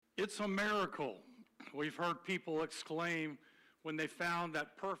It's a miracle. We've heard people exclaim when they found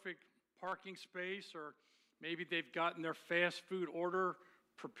that perfect parking space, or maybe they've gotten their fast food order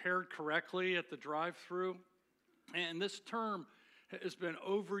prepared correctly at the drive-thru. And this term has been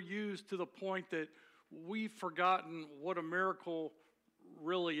overused to the point that we've forgotten what a miracle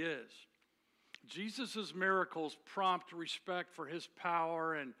really is. Jesus' miracles prompt respect for his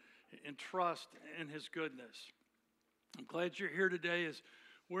power and trust in his goodness. I'm glad you're here today as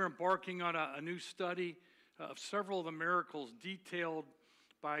we're embarking on a new study of several of the miracles detailed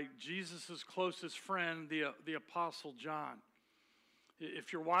by Jesus' closest friend, the Apostle John.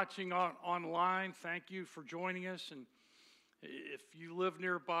 If you're watching online, thank you for joining us. And if you live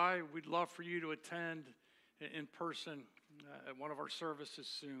nearby, we'd love for you to attend in person at one of our services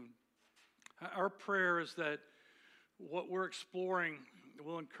soon. Our prayer is that what we're exploring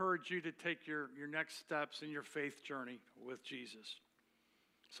will encourage you to take your next steps in your faith journey with Jesus.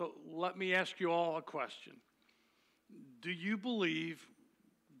 So let me ask you all a question. Do you believe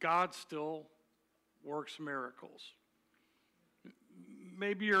God still works miracles?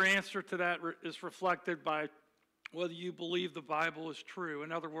 Maybe your answer to that is reflected by whether you believe the Bible is true.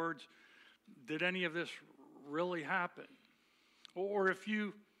 In other words, did any of this really happen? Or if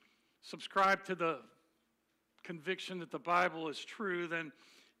you subscribe to the conviction that the Bible is true, then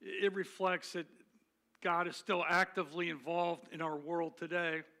it reflects that God is still actively involved in our world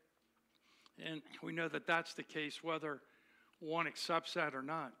today. And we know that that's the case whether one accepts that or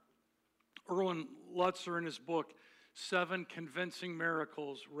not. Erwin Lutzer, in his book, 7 Convincing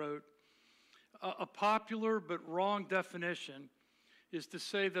Miracles, wrote, a popular but wrong definition is to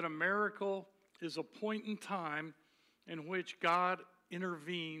say that a miracle is a point in time in which God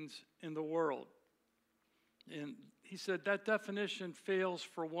intervenes in the world. And he said that definition fails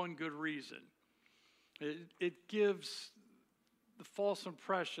for one good reason. It gives the false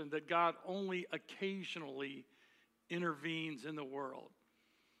impression that God only occasionally intervenes in the world.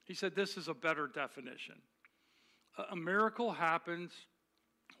 He said this is a better definition. A miracle happens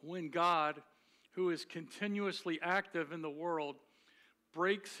when God, who is continuously active in the world,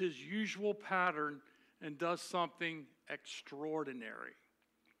 breaks his usual pattern and does something extraordinary.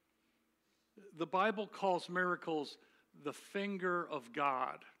 The Bible calls miracles the finger of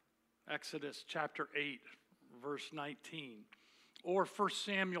God, Exodus chapter 8, verse 19, or 1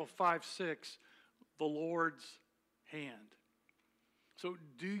 Samuel 5:6, the Lord's hand. So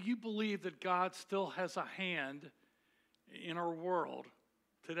do you believe that God still has a hand in our world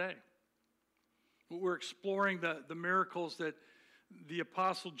today? We're exploring the miracles that the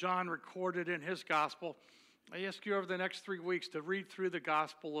Apostle John recorded in his gospel. I ask you over the next 3 weeks to read through the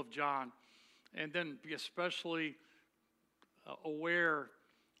Gospel of John and then be especially aware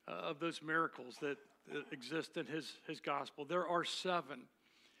of those miracles that exist in his gospel. There are 7.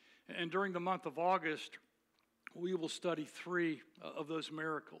 And during the month of August, we will study 3 of those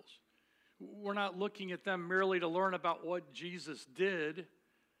miracles. We're not looking at them merely to learn about what Jesus did.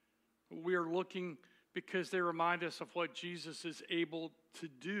 We are looking because they remind us of what Jesus is able to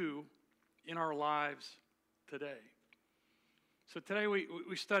do in our lives today. So today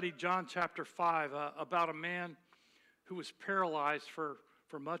we studied John chapter 5 about a man who was paralyzed for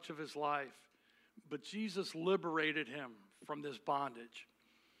much of his life. But Jesus liberated him from this bondage.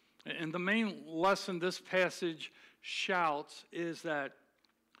 And the main lesson this passage shouts is that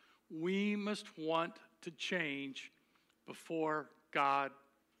we must want to change before God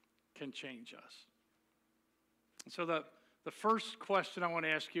can change us. So the first question I want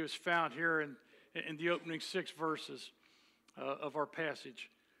to ask you is found here in the opening 6 verses of our passage.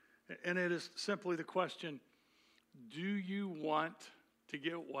 And it is simply the question, do you want to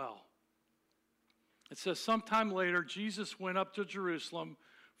get well? It says, sometime later, Jesus went up to Jerusalem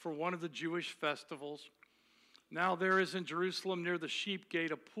for one of the Jewish festivals. Now there is in Jerusalem near the sheep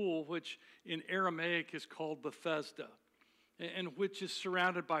gate a pool, which in Aramaic is called Bethesda, and which is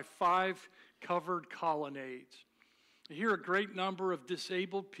surrounded by 5 covered colonnades. Here a great number of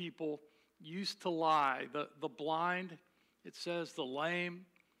disabled people used to lie, the blind, it says the lame,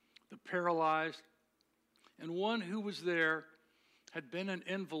 the paralyzed, and one who was there had been an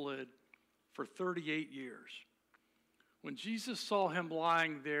invalid for 38 years. When Jesus saw him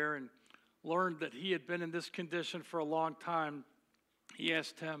lying there and learned that he had been in this condition for a long time, he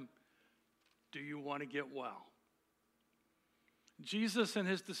asked him, do you want to get well? Jesus and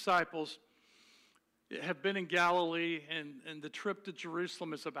his disciples have been in Galilee, and the trip to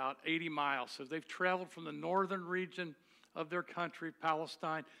Jerusalem is about 80 miles. So they've traveled from the northern region of their country,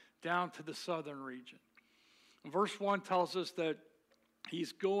 Palestine, down to the southern region. Verse 1 tells us that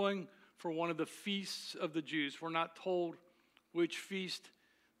he's going for one of the feasts of the Jews. We're not told which feast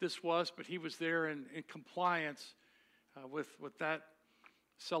this was, but he was there in compliance with that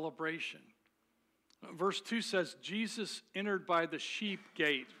celebration. Verse 2 says, Jesus entered by the sheep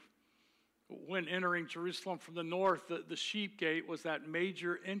gate. When entering Jerusalem from the north, the sheep gate was that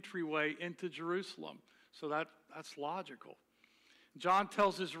major entryway into Jerusalem. So that's logical. John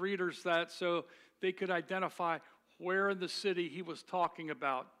tells his readers that so they could identify where in the city he was talking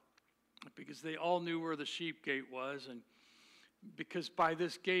about, because they all knew where the sheep gate was, and because by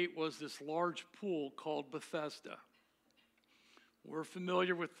this gate was this large pool called Bethesda. We're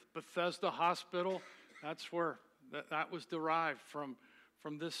familiar with Bethesda Hospital. That's where that was derived from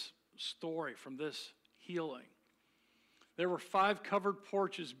this story, from this healing. There were 5 covered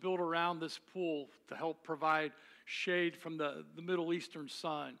porches built around this pool to help provide shade from the Middle Eastern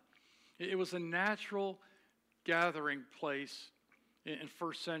sun. It was a natural gathering place in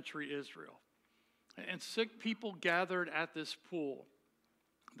first century Israel. And sick people gathered at this pool.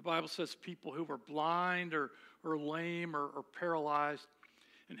 The Bible says people who were blind or lame or paralyzed.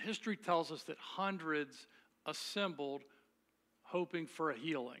 And history tells us that hundreds assembled hoping for a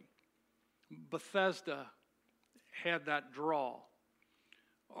healing. Bethesda had that draw.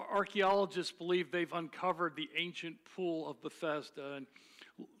 Archaeologists believe they've uncovered the ancient pool of Bethesda, and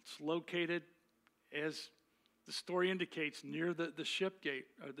it's located, as the story indicates, near the sheep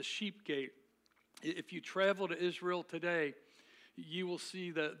gate. If you travel to Israel today, you will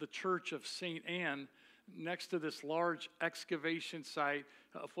see the church of St. Anne next to this large excavation site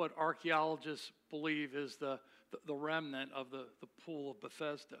of what archaeologists believe is the remnant of the pool of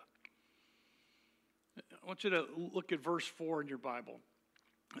Bethesda. I want you to look at verse 4 in your Bible.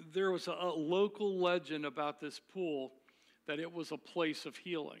 There was a local legend about this pool that it was a place of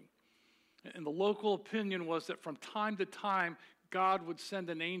healing. And the local opinion was that from time to time, God would send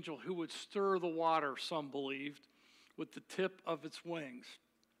an angel who would stir the water, some believed, with the tip of its wings.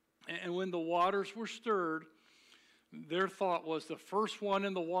 And when the waters were stirred, their thought was the first one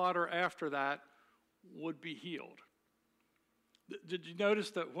in the water after that would be healed. Did you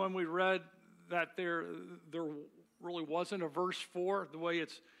notice that when we read that there really wasn't a verse 4, the way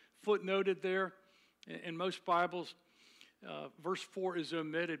it's footnoted there? In most Bibles, verse 4 is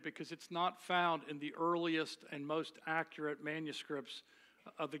omitted because it's not found in the earliest and most accurate manuscripts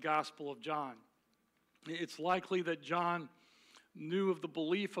of the Gospel of John. It's likely that John knew of the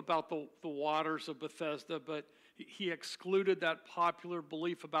belief about the waters of Bethesda, but he excluded that popular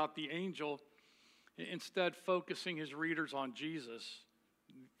belief about the angel, instead focusing his readers on Jesus,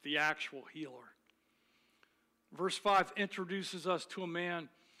 the actual healer. Verse 5 introduces us to a man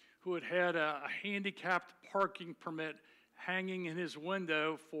who had had a handicapped parking permit hanging in his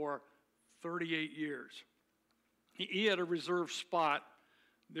window for 38 years. He had a reserved spot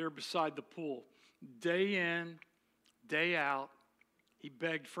there beside the pool. Day in, day out, he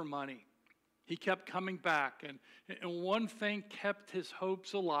begged for money. He kept coming back, and one thing kept his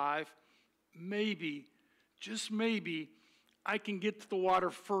hopes alive. Maybe, just maybe, I can get to the water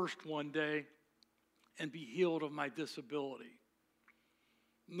first one day and be healed of my disability.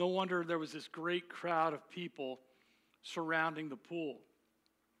 No wonder there was this great crowd of people surrounding the pool.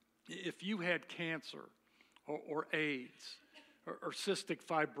 If you had cancer or AIDS or cystic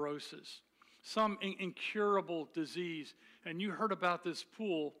fibrosis, some incurable disease, and you heard about this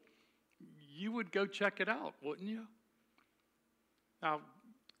pool, you would go check it out, wouldn't you? Now,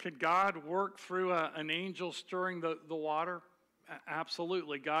 could God work through an angel stirring the water?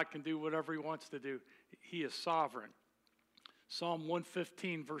 Absolutely. God can do whatever he wants to do. He is sovereign. Psalm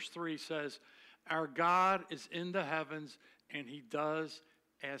 115 verse 3 says, "Our God is in the heavens, and he does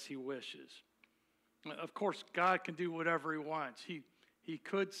as he wishes." Of course, God can do whatever he wants. He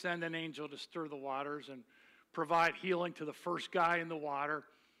could send an angel to stir the waters and provide healing to the first guy in the water.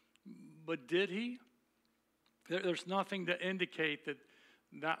 But did he? There's nothing to indicate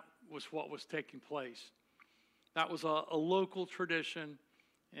that was what was taking place. That was a local tradition,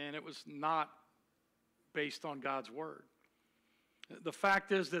 and it was not based on God's word. The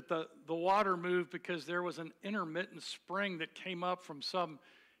fact is that the water moved because there was an intermittent spring that came up from some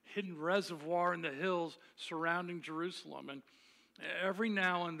hidden reservoir in the hills surrounding Jerusalem. And every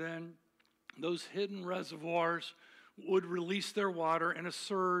now and then, those hidden reservoirs would release their water in a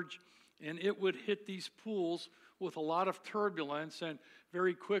surge, and it would hit these pools with a lot of turbulence and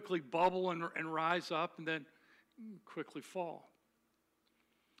very quickly bubble and rise up and then quickly fall.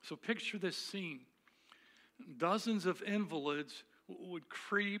 So picture this scene. Dozens of invalids would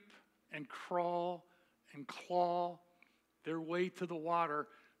creep and crawl and claw their way to the water,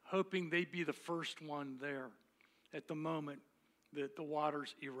 hoping they'd be the first one there at the moment that the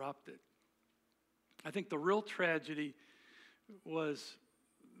waters erupted. I think the real tragedy was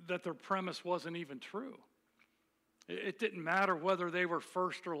that their premise wasn't even true. It didn't matter whether they were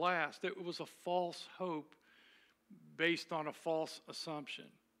first or last. It was a false hope based on a false assumption.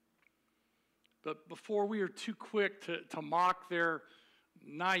 But before we are too quick to mock their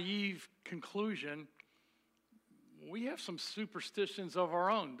naive conclusion, we have some superstitions of our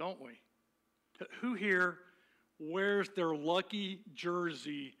own, don't we? Who here wears their lucky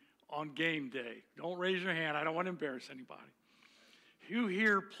jersey on game day? Don't raise your hand. I don't want to embarrass anybody. Who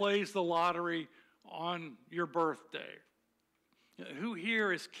here plays the lottery on your birthday? Who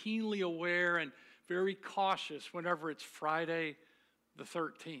here is keenly aware and very cautious whenever it's Friday the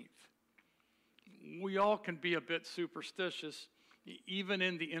 13th? We all can be a bit superstitious, even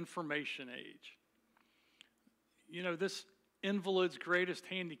in the information age. You know, this invalid's greatest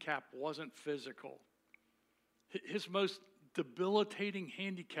handicap wasn't physical. His most debilitating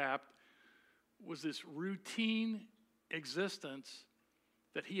handicap was this routine existence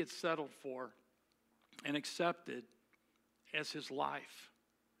that he had settled for and accepted as his life.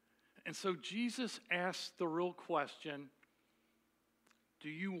 And so Jesus asks the real question, do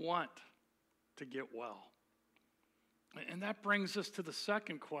you want to get well? And that brings us to the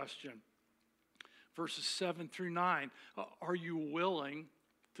second question, verses 7 through 9. Are you willing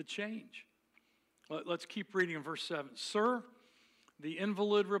to change? Let's keep reading in verse 7. Sir, the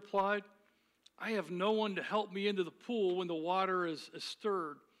invalid replied, I have no one to help me into the pool when the water is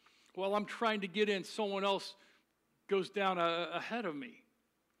stirred. While I'm trying to get in, someone else goes down ahead of me.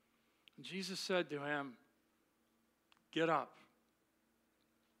 And Jesus said to him, get up,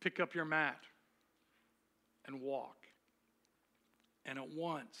 pick up your mat, and walk. And at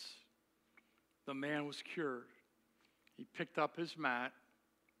once, the man was cured. He picked up his mat,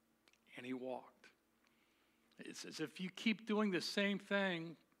 and he walked. It's as if you keep doing the same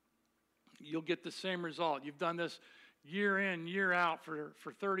thing, you'll get the same result. You've done this year in, year out for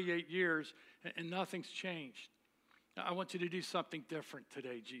 38 years, and nothing's changed. I want you to do something different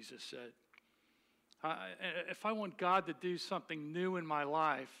today, Jesus said. If I want God to do something new in my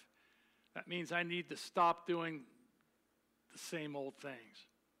life, that means I need to stop doing the same old things.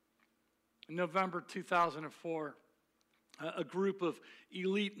 In November 2004, a group of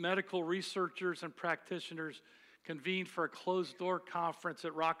elite medical researchers and practitioners convened for a closed-door conference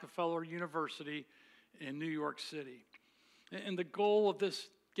at Rockefeller University in New York City. And the goal of this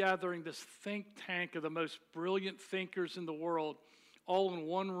gathering, this think tank of the most brilliant thinkers in the world, all in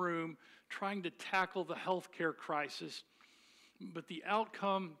one room, trying to tackle the healthcare crisis. But the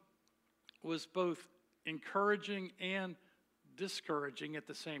outcome was both encouraging and discouraging at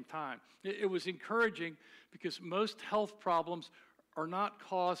the same time. It was encouraging because most health problems are not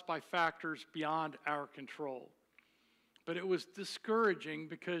caused by factors beyond our control. But it was discouraging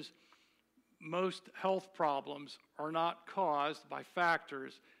because most health problems are not caused by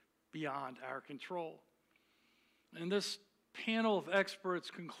factors beyond our control. And this panel of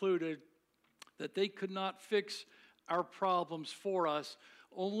experts concluded that they could not fix our problems for us,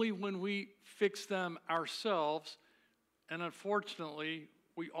 only when we fix them ourselves, and unfortunately,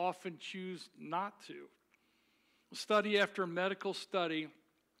 we often choose not to. Study after medical study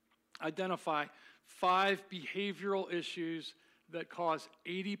identify 5 behavioral issues that cause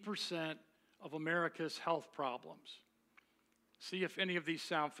 80% of America's health problems. See if any of these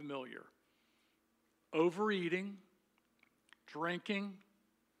sound familiar. Overeating, drinking,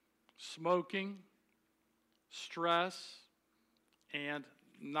 smoking, stress, and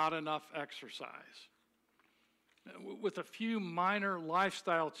not enough exercise. With a few minor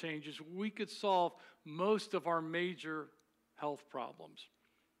lifestyle changes, we could solve most of our major health problems,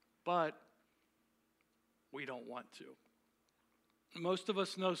 but we don't want to. Most of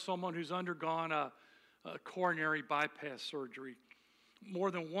us know someone who's undergone a coronary bypass surgery.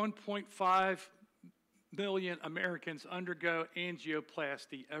 More than 1.5 million Americans undergo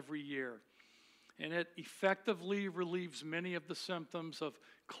angioplasty every year, and it effectively relieves many of the symptoms of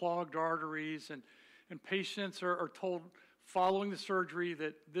clogged arteries, and patients are told following the surgery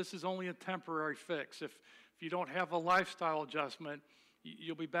that this is only a temporary fix. If you don't have a lifestyle adjustment,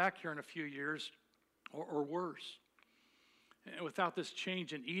 you'll be back here in a few years or worse. And without this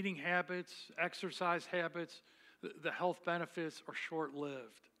change in eating habits, exercise habits, the health benefits are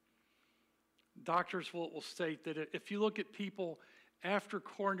short-lived. Doctors will state that if you look at people after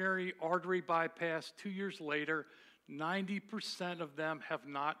coronary artery bypass 2 years later, 90% of them have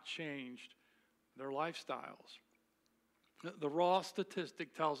not changed their lifestyles. The raw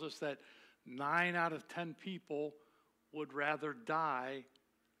statistic tells us that 9 out of 10 people would rather die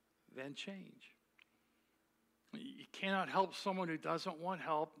than change. You cannot help someone who doesn't want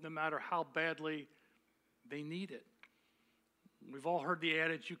help, no matter how badly they need it. We've all heard the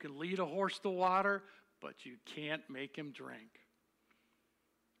adage, you can lead a horse to water, but you can't make him drink.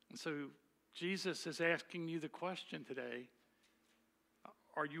 And so Jesus is asking you the question today,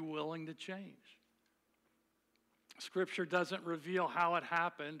 are you willing to change? Scripture doesn't reveal how it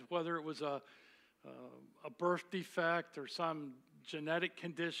happened, whether it was a birth defect or some genetic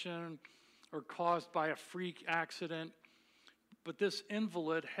condition or caused by a freak accident. But this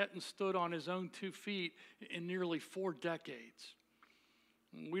invalid hadn't stood on his own 2 feet in nearly 4 decades.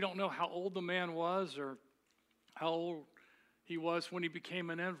 We don't know how old the man was or how old he was when he became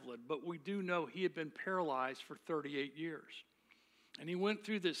an invalid, but we do know he had been paralyzed for 38 years. And he went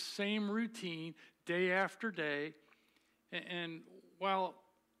through this same routine day after day, and while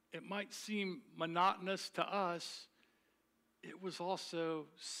it might seem monotonous to us, it was also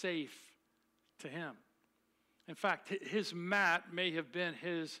safe to him. In fact, his mat may have been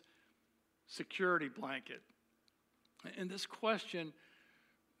his security blanket. And this question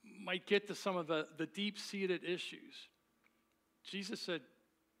might get to some of the deep-seated issues. Jesus said,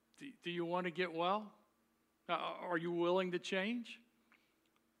 do you want to get well? Are you willing to change?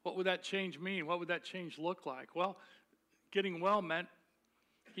 What would that change mean? What would that change look like? Well, getting well meant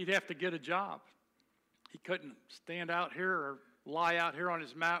he'd have to get a job. He couldn't stand out here or lie out here on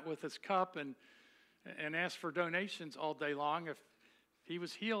his mat with his cup and ask for donations all day long. If he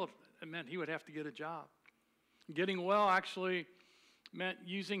was healed, it meant he would have to get a job. Getting well actually meant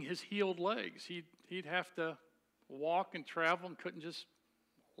using his healed legs. He'd have to walk and travel and couldn't just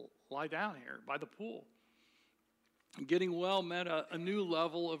lie down here by the pool. Getting well meant a new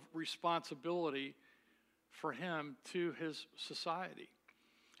level of responsibility for him to his society.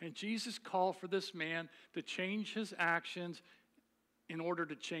 And Jesus called for this man to change his actions in order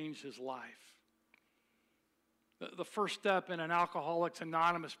to change his life. The first step in an Alcoholics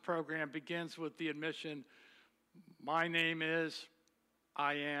Anonymous program begins with the admission, my name is,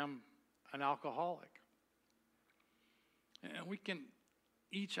 I am an alcoholic. And we can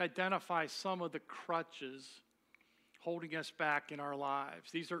each identify some of the crutches holding us back in our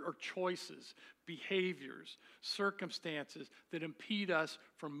lives. These are choices, behaviors, circumstances that impede us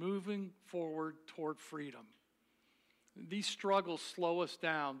from moving forward toward freedom. These struggles slow us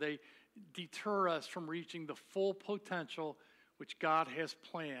down. They deter us from reaching the full potential which God has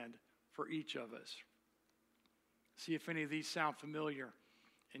planned for each of us. See if any of these sound familiar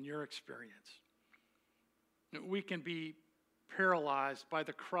in your experience. We can be paralyzed by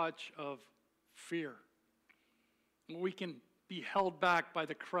the crutch of fear. We can be held back by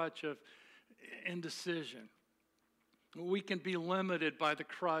the crutch of indecision. We can be limited by the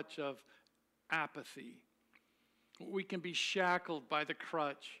crutch of apathy. We can be shackled by the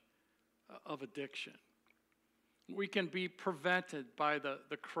crutch of addiction. We can be prevented by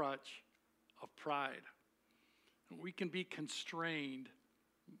the crutch of pride. We can be constrained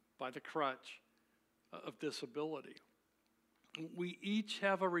by the crutch of disability. We each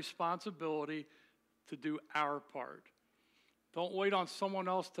have a responsibility to do our part. Don't wait on someone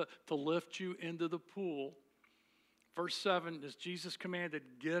else to lift you into the pool. Verse 7, as Jesus commanded,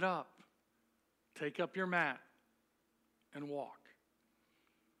 get up, take up your mat, and walk.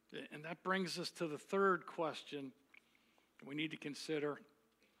 And that brings us to the third question we need to consider.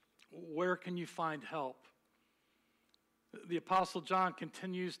 Where can you find help? The Apostle John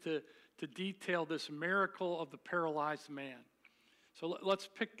continues to detail this miracle of the paralyzed man. So let's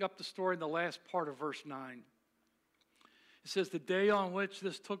pick up the story in the last part of verse 9. It says, the day on which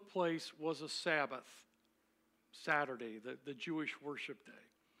this took place was a Sabbath, Saturday, the Jewish worship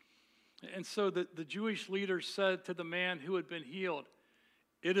day. And so the Jewish leaders said to the man who had been healed,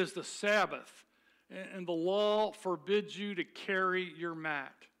 it is the Sabbath, and the law forbids you to carry your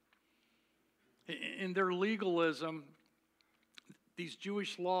mat. In their legalism, these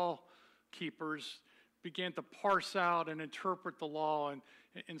Jewish law keepers began to parse out and interpret the law,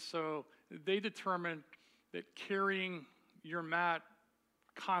 and so they determined that carrying your mat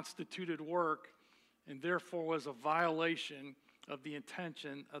constituted work and therefore was a violation of the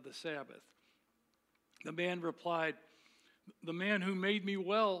intention of the Sabbath. The man replied, the man who made me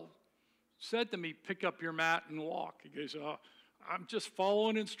well said to me, pick up your mat and walk. He goes, I'm just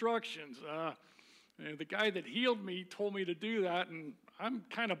following instructions. The guy that healed me told me to do that, and I'm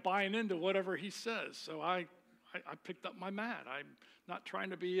kind of buying into whatever he says. So I picked up my mat. I'm not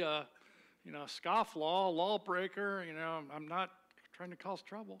trying to be a scofflaw, a lawbreaker. I'm not trying to cause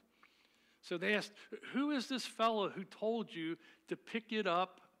trouble. So they asked, who is this fellow who told you to pick it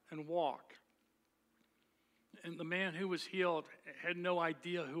up and walk? And the man who was healed had no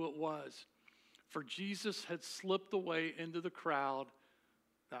idea who it was, for Jesus had slipped away into the crowd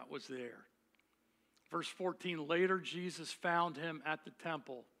that was there. Verse 14, later Jesus found him at the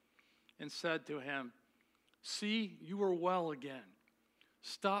temple and said to him, "See, you are well again.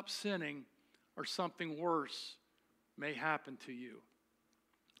 Stop sinning, or something worse may happen to you."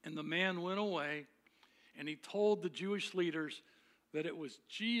 And the man went away, and he told the Jewish leaders that it was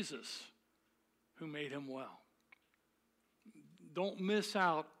Jesus who made him well. Don't miss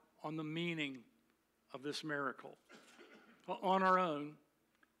out on the meaning of this miracle. On our own,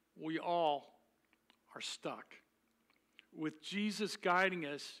 we all are stuck. With Jesus guiding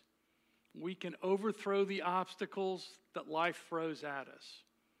us, we can overthrow the obstacles that life throws at us.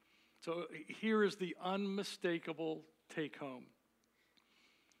 So here is the unmistakable take home.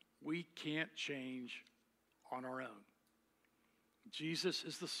 We can't change on our own. Jesus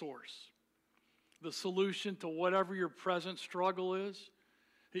is the source, the solution to whatever your present struggle is.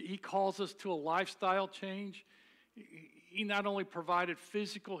 He calls us to a lifestyle change. He not only provided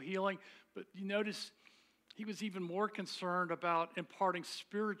physical healing, but you notice he was even more concerned about imparting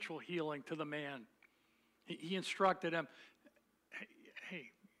spiritual healing to the man. He instructed him,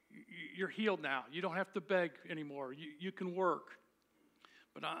 hey, you're healed now. You don't have to beg anymore. You can work.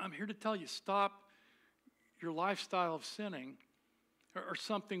 But I'm here to tell you, stop your lifestyle of sinning, or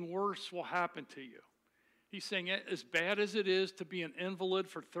something worse will happen to you. He's saying, as bad as it is to be an invalid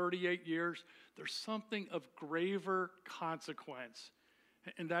for 38 years, there's something of graver consequence,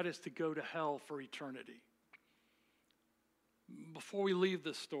 and that is to go to hell for eternity. Before we leave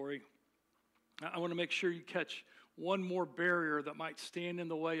this story, I want to make sure you catch one more barrier that might stand in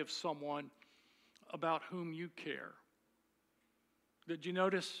the way of someone about whom you care. Did you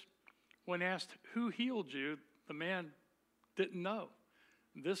notice when asked who healed you, the man didn't know.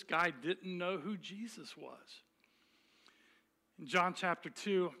 This guy didn't know who Jesus was. In John chapter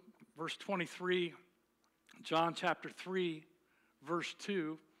 2, verse 23, John chapter 3, verse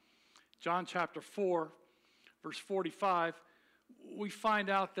 2, John chapter 4, verse 45, we find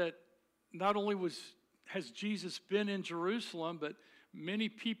out that not only has Jesus been in Jerusalem, but many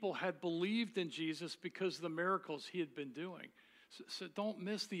people had believed in Jesus because of the miracles he had been doing. So don't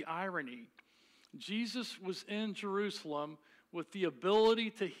miss the irony. Jesus was in Jerusalem with the ability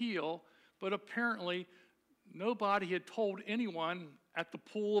to heal, but apparently nobody had told anyone at the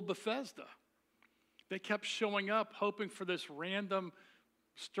pool of Bethesda. They kept showing up hoping for this random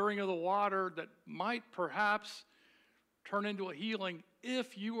stirring of the water that might perhaps turn into a healing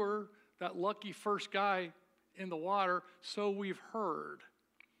if you were that lucky first guy in the water, so we've heard.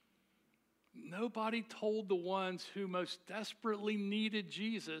 Nobody told the ones who most desperately needed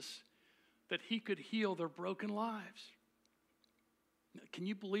Jesus that he could heal their broken lives. Can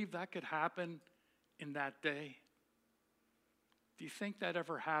you believe that could happen in that day? Do you think that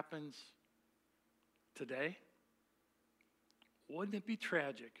ever happens today? Wouldn't it be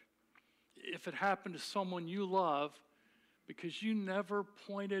tragic if it happened to someone you love because you never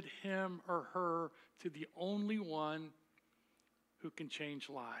pointed him or her to the only one who can change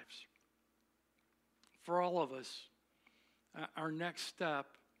lives? For all of us, our next step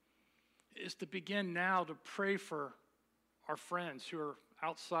is to begin now to pray for our friends who are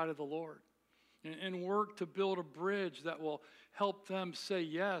outside of the Lord and work to build a bridge that will help them say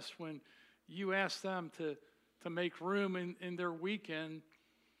yes when you ask them to make room in their weekend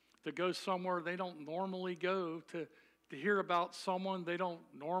to go somewhere they don't normally go, to hear about someone they don't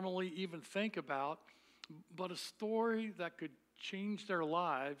normally even think about, but a story that could change their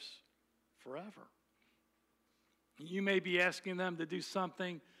lives forever. You may be asking them to do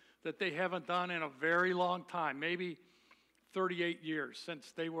something that they haven't done in a very long time, maybe 38 years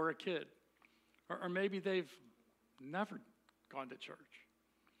since they were a kid. Or maybe they've never gone to church.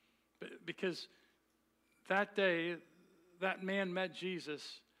 Because that day, that man met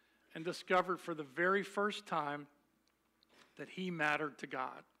Jesus and discovered for the very first time that he mattered to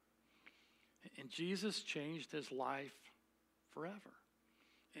God. And Jesus changed his life forever.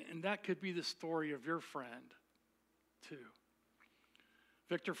 And that could be the story of your friend, too.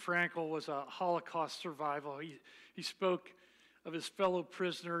 Viktor Frankl was a Holocaust survivor. He spoke of his fellow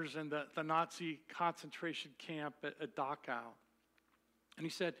prisoners in the Nazi concentration camp at Dachau. And he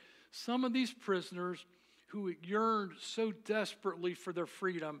said, some of these prisoners who yearned so desperately for their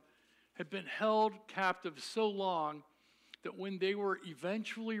freedom had been held captive so long that when they were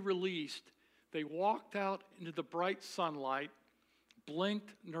eventually released, they walked out into the bright sunlight,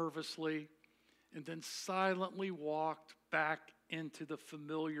 blinked nervously, and then silently walked back into the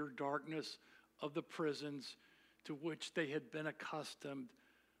familiar darkness of the prisons to which they had been accustomed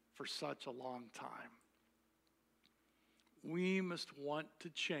for such a long time. We must want to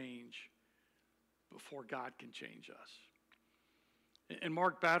change before God can change us. In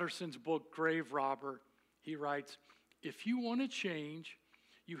Mark Batterson's book, Grave Robber, he writes, if you want to change,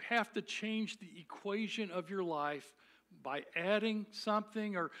 you have to change the equation of your life by adding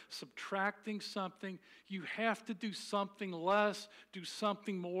something or subtracting something. You have to do something less, do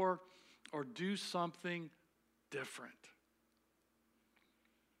something more, or do something different.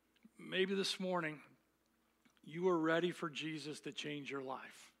 Maybe this morning, you are ready for Jesus to change your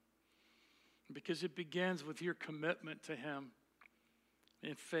life, because it begins with your commitment to him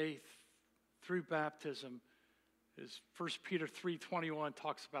in faith through baptism. As 1 Peter 3:21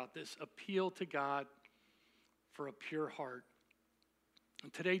 talks about this, appeal to God for a pure heart.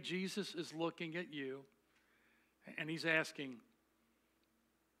 And today Jesus is looking at you and he's asking,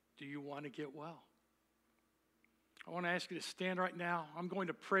 do you want to get well? I want to ask you to stand right now. I'm going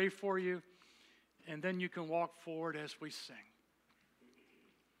to pray for you, and then you can walk forward as we sing.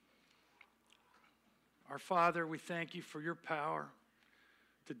 Our Father, we thank you for your power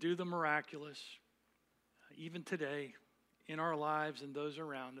to do the miraculous, even today, in our lives and those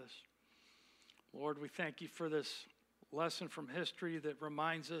around us. Lord, we thank you for this lesson from history that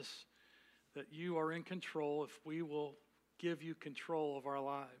reminds us that you are in control if we will give you control of our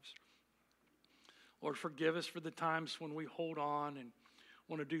lives. Lord, forgive us for the times when we hold on and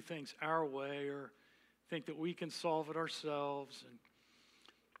want to do things our way or think that we can solve it ourselves. And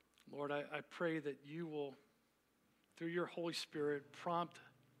Lord, I pray that you will, through your Holy Spirit, prompt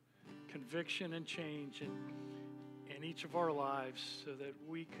conviction and change in each of our lives so that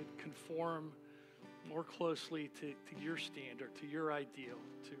we could conform more closely to your standard, to your ideal,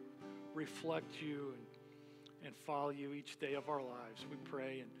 to reflect you and follow you each day of our lives. We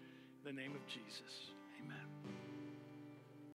pray in the name of Jesus. Amen.